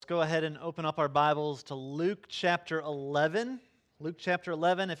go ahead and open up our Bibles to Luke chapter 11. Luke chapter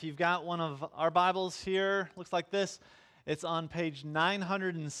 11, if you've got one of our Bibles here, looks like this. It's on page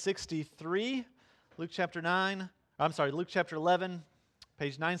 963. Luke chapter 11,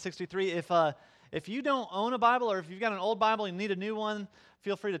 page 963. If you don't own a Bible, or if you've got an old Bible and you need a new one,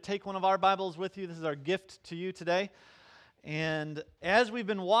 feel free to take one of our Bibles with you. This is our gift to you today. And as we've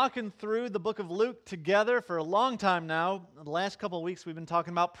been walking through the book of Luke together for a long time now, the last couple of weeks we've been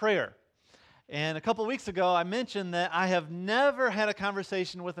talking about prayer. And a couple of weeks ago I mentioned that I have never had a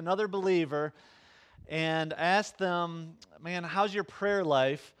conversation with another believer and asked them, man, how's your prayer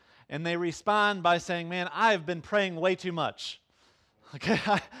life? And they respond by saying, man, I've been praying way too much. Okay,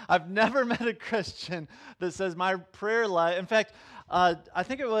 I've never met a Christian that says my prayer life. In fact, I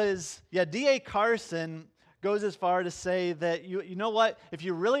think it was, D.A. Carson goes as far to say that you know what? If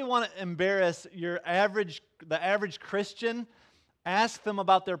you really want to embarrass the average Christian, ask them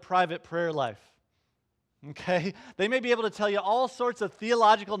about their private prayer life. Okay? They may be able to tell you all sorts of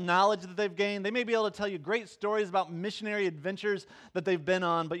theological knowledge that they've gained. They may be able to tell you great stories about missionary adventures that they've been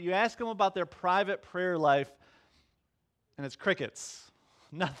on, but you ask them about their private prayer life, and it's crickets.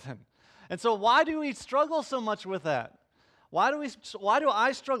 Nothing. And so why do we struggle so much with that? Why do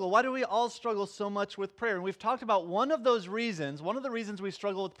I struggle? Why do we all struggle so much with prayer? And we've talked about one of the reasons we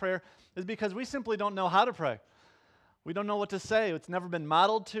struggle with prayer is because we simply don't know how to pray. We don't know what to say. It's never been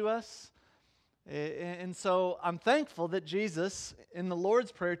modeled to us. And so I'm thankful that Jesus, in the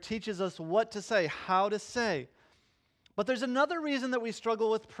Lord's Prayer, teaches us what to say, how to say. But there's another reason that we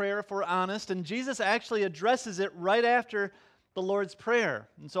struggle with prayer, if we're honest, and Jesus actually addresses it right after the Lord's Prayer.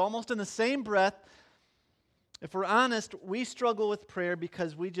 And so almost in the same breath, if we're honest, we struggle with prayer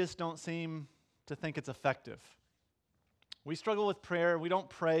because we just don't seem to think it's effective. We struggle with prayer. We don't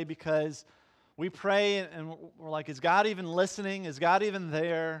pray because we pray and we're like, is God even listening? Is God even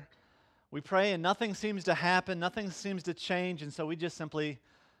there? We pray and nothing seems to happen. Nothing seems to change. And so we just simply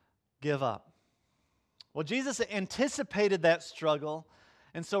give up. Well, Jesus anticipated that struggle.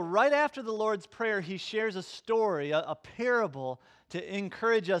 And so right after the Lord's Prayer, he shares a story, a parable, to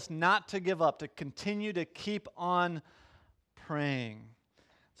encourage us not to give up, to continue to keep on praying.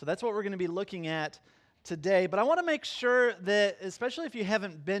 So that's what we're going to be looking at today. But I want to make sure that, especially if you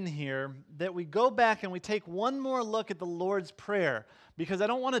haven't been here, that we go back and we take one more look at the Lord's Prayer, because I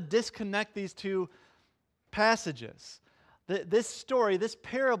don't want to disconnect these two passages. This story, this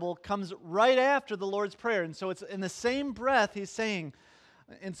parable, comes right after the Lord's Prayer. And so it's in the same breath he's saying.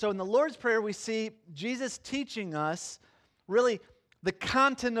 And so in the Lord's Prayer, we see Jesus teaching us really the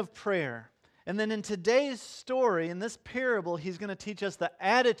content of prayer. And then in today's story, in this parable, he's going to teach us the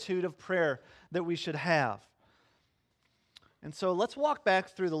attitude of prayer that we should have. And so let's walk back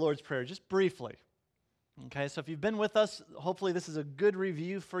through the Lord's Prayer just briefly. Okay, so if you've been with us, hopefully this is a good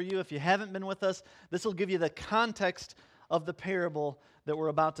review for you. If you haven't been with us, this will give you the context of the parable that we're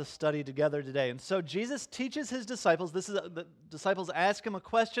about to study together today. And so Jesus teaches his disciples. The disciples ask him a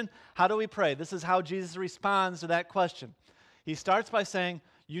question. How do we pray? This is how Jesus responds to that question. He starts by saying,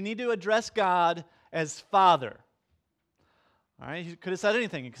 you need to address God as Father. All right, he could have said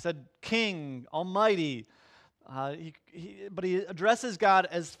anything. He could have said King, Almighty. But he addresses God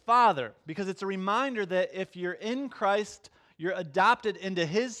as Father because it's a reminder that if you're in Christ, you're adopted into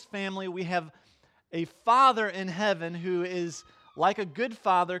his family. We have a Father in heaven who is like a good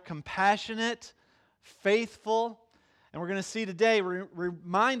father, compassionate, faithful. And we're going to see today, we're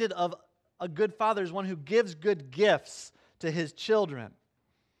reminded of a good father as one who gives good gifts to his children.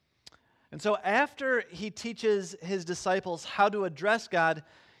 And so after he teaches his disciples how to address God,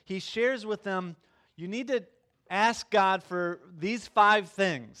 he shares with them, you need to ask God for these 5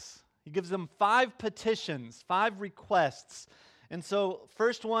 things. He gives them 5 petitions, 5 requests. And so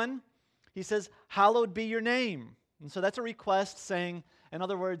first one, he says, hallowed be your name. And so that's a request saying, in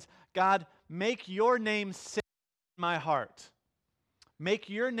other words, God, make your name sit in my heart. Make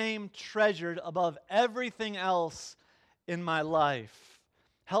your name treasured above everything else in my life.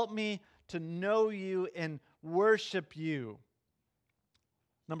 Help me to know you and worship you.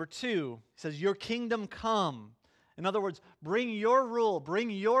 Number 2, he says, your kingdom come. In other words, bring your rule,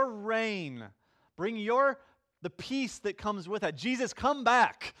 bring your reign, bring the peace that comes with that. Jesus, come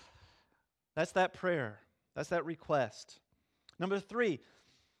back. That's that prayer. That's that request. Number 3,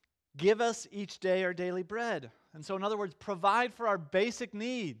 give us each day our daily bread. And so in other words, provide for our basic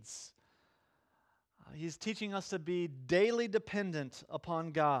needs. He's teaching us to be daily dependent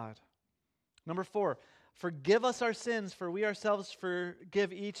upon God. Number 4, forgive us our sins, for we ourselves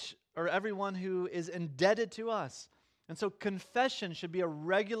forgive each or everyone who is indebted to us. And so confession should be a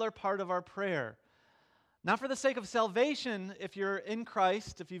regular part of our prayer. Not for the sake of salvation, if you're in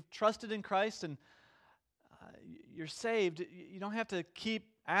Christ, if you've trusted in Christ and you're saved, you don't have to keep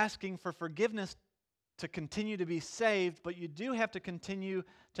asking for forgiveness to continue to be saved, but you do have to continue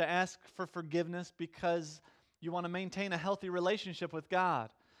to ask for forgiveness because you want to maintain a healthy relationship with God.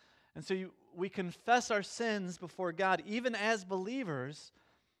 And so we confess our sins before God, even as believers,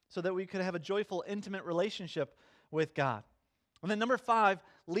 so that we could have a joyful, intimate relationship with God. And then number 5,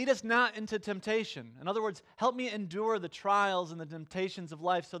 lead us not into temptation. In other words, help me endure the trials and the temptations of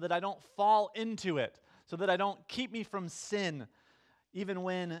life so that I don't fall into it, so that I don't keep me from sin, even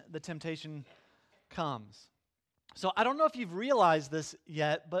when the temptation comes. So I don't know if you've realized this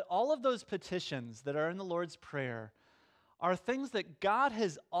yet, but all of those petitions that are in the Lord's Prayer are things that God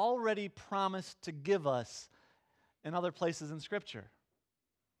has already promised to give us in other places in Scripture.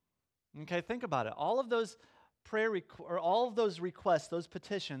 Okay, think about it. All of those all of those requests, those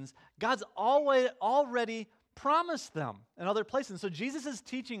petitions, God's already promised them in other places. So Jesus is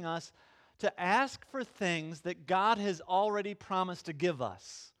teaching us to ask for things that God has already promised to give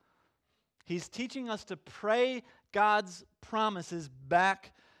us. He's teaching us to pray God's promises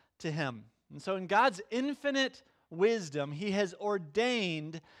back to Him. And so in God's infinite wisdom, He has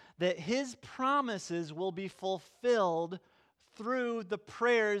ordained that His promises will be fulfilled through the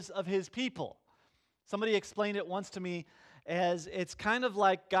prayers of His people. Somebody explained it once to me as it's kind of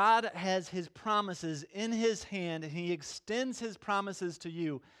like God has His promises in His hand and He extends His promises to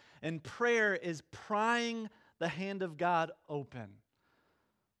you, and prayer is prying the hand of God open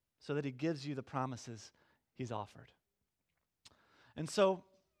so that He gives you the promises He's offered. And so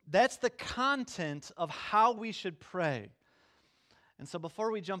that's the content of how we should pray. And so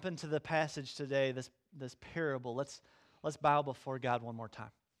before we jump into the passage today, this parable, let's bow before God one more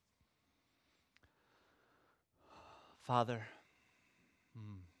time. Father,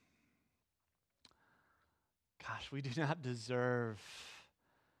 gosh, we do not deserve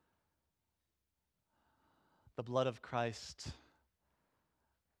the blood of Christ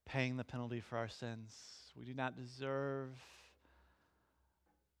paying the penalty for our sins. We do not deserve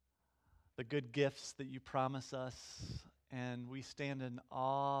the good gifts that you promise us, and we stand in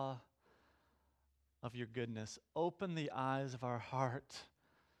awe of your goodness. Open the eyes of our heart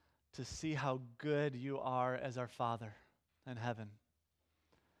to see how good you are as our Father in heaven.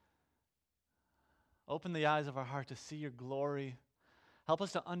 Open the eyes of our heart to see your glory. Help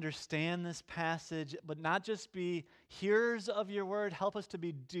us to understand this passage, but not just be hearers of your word. Help us to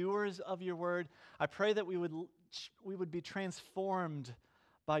be doers of your word. I pray that we would be transformed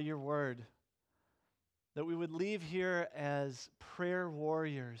by your word, that we would leave here as prayer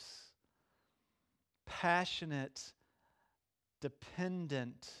warriors, passionate,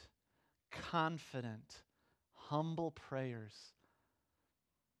 dependent, confident, humble prayers.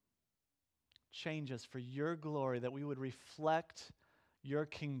 Change us for your glory, that we would reflect your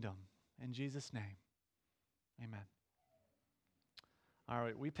kingdom. In Jesus' name, amen. All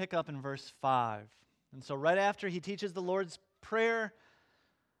right, we pick up in verse 5. And so right after he teaches the Lord's Prayer,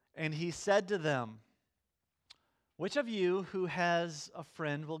 and he said to them, "Which of you who has a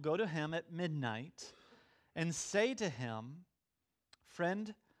friend will go to him at midnight and say to him,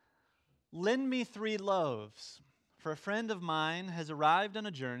 'Friend, lend me 3 loaves, for a friend of mine has arrived on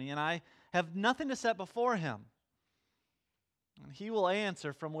a journey, and I have nothing to set before him?' And he will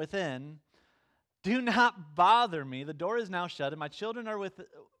answer from within, 'Do not bother me. The door is now shut, and my children are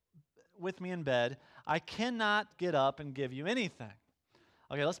with me in bed. I cannot get up and give you anything.'"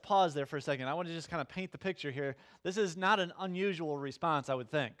 Okay, let's pause there for a second. I want to just kind of paint the picture here. This is not an unusual response, I would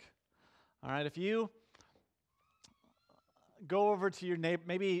think. All right, if you go over to your neighbor,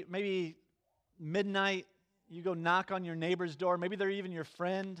 maybe midnight, you go knock on your neighbor's door. Maybe they're even your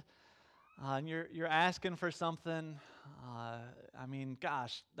friend, and you're asking for something.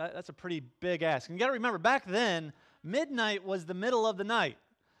 Gosh, that's a pretty big ask. And you got to remember, back then, midnight was the middle of the night.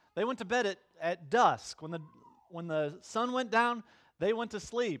 They went to bed at dusk. When the sun went down, they went to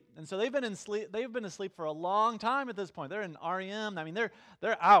sleep. And so they've been asleep for a long time at this point. They're in REM.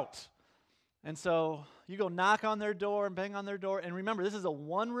 They're out. And so you go knock on their door and bang on their door. And remember, this is a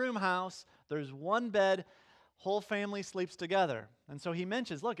one-room house. There's one bed. Whole family sleeps together. And so he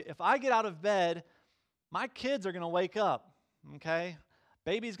mentions, look, if I get out of bed, my kids are going to wake up, okay?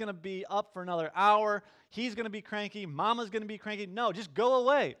 Baby's going to be up for another hour. He's going to be cranky. Mama's going to be cranky. No, just go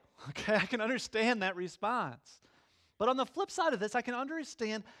away, okay? I can understand that response. But on the flip side of this, I can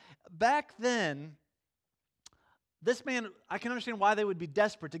understand back then, this man, I can understand why they would be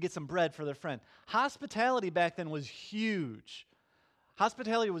desperate to get some bread for their friend. Hospitality back then was huge.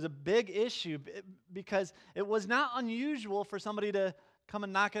 Hospitality was a big issue because it was not unusual for somebody to come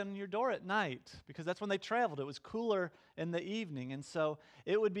and knock on your door at night because that's when they traveled. It was cooler in the evening. And so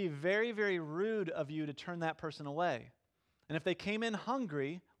it would be very, very rude of you to turn that person away. And if they came in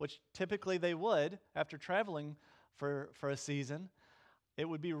hungry, which typically they would after traveling for a season, it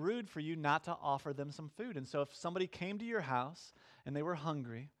would be rude for you not to offer them some food. And so if somebody came to your house and they were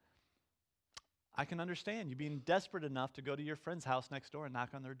hungry, I can understand you being desperate enough to go to your friend's house next door and knock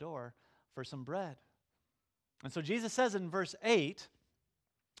on their door for some bread. And so Jesus says in verse 8,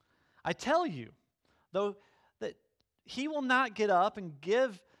 I tell you, though, that he will not get up and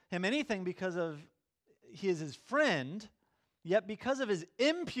give him anything because of he is his friend, yet because of his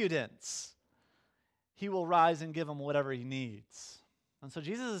impudence, he will rise and give him whatever he needs. And so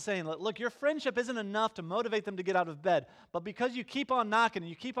Jesus is saying, look, your friendship isn't enough to motivate them to get out of bed, but because you keep on knocking and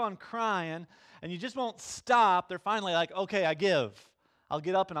you keep on crying and you just won't stop, they're finally like, okay, I give. I'll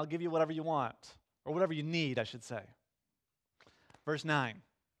get up and I'll give you whatever you want, or whatever you need, I should say. Verse 9,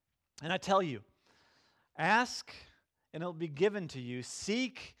 and I tell you, ask and it will be given to you,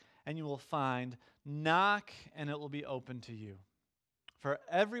 seek and you will find, knock and it will be open to you. For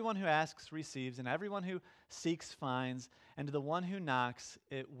everyone who asks receives, and everyone who seeks finds, and to the one who knocks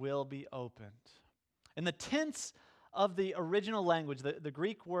it will be opened. In the tense of the original language, the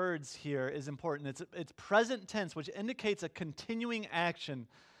Greek words here is important. It's present tense, which indicates a continuing action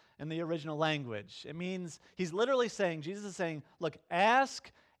in the original language. It means he's literally saying, Jesus is saying, look,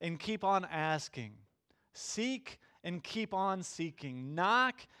 ask and keep on asking. Seek and keep on seeking.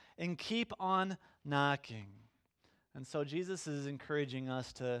 Knock and keep on knocking. And so Jesus is encouraging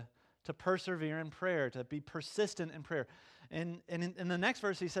us to persevere in prayer, to be persistent in prayer. And in the next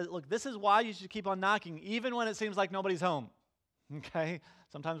verse, he says, look, this is why you should keep on knocking, even when it seems like nobody's home. Okay?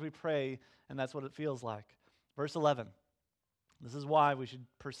 Sometimes we pray, and that's what it feels like. Verse 11, this is why we should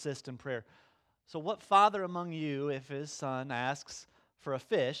persist in prayer. So what father among you, if his son asks for a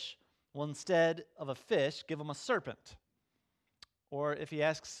fish, will instead of a fish give him a serpent? Or if he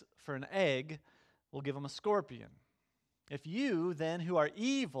asks for an egg, will give him a scorpion? If you, then, who are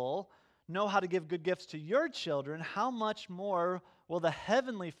evil, know how to give good gifts to your children, how much more will the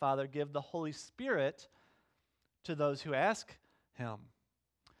Heavenly Father give the Holy Spirit to those who ask Him?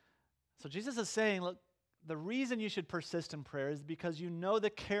 So Jesus is saying, look, the reason you should persist in prayer is because you know the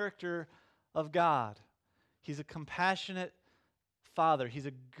character of God. He's a compassionate Father. He's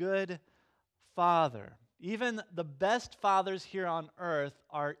a good Father. Even the best fathers here on earth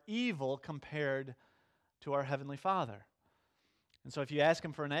are evil compared to our Heavenly Father. And so if you ask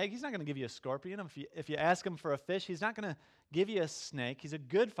him for an egg, he's not going to give you a scorpion. If you ask him for a fish, he's not going to give you a snake. He's a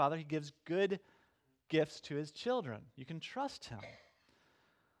good father. He gives good gifts to his children. You can trust him.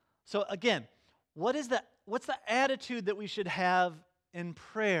 So again, what's the attitude that we should have in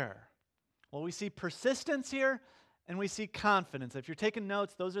prayer? Well, we see persistence here and we see confidence. If you're taking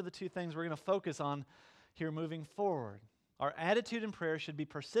notes, those are the two things we're going to focus on here moving forward. Our attitude in prayer should be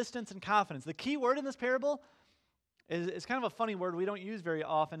persistence and confidence. The key word in this parable is kind of a funny word we don't use very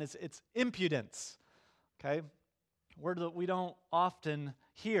often. It's impudence, okay? A word that we don't often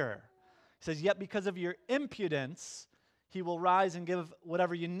hear. He says, yet because of your impudence, he will rise and give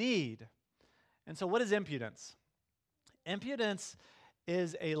whatever you need. And so what is impudence? Impudence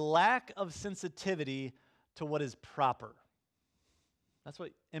is a lack of sensitivity to what is proper. That's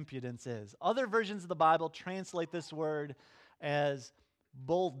what impudence is. Other versions of the Bible translate this word as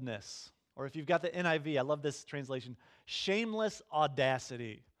boldness. Or if you've got the NIV, I love this translation, shameless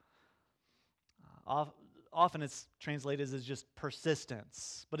audacity. Often it's translated as just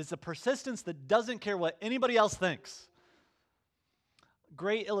persistence. But it's a persistence that doesn't care what anybody else thinks.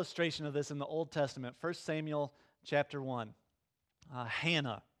 Great illustration of this in the Old Testament, 1 Samuel chapter 1.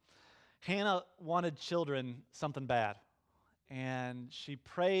 Hannah. Hannah wanted children something bad. And she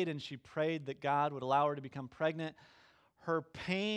prayed that God would allow her to become pregnant. Her pain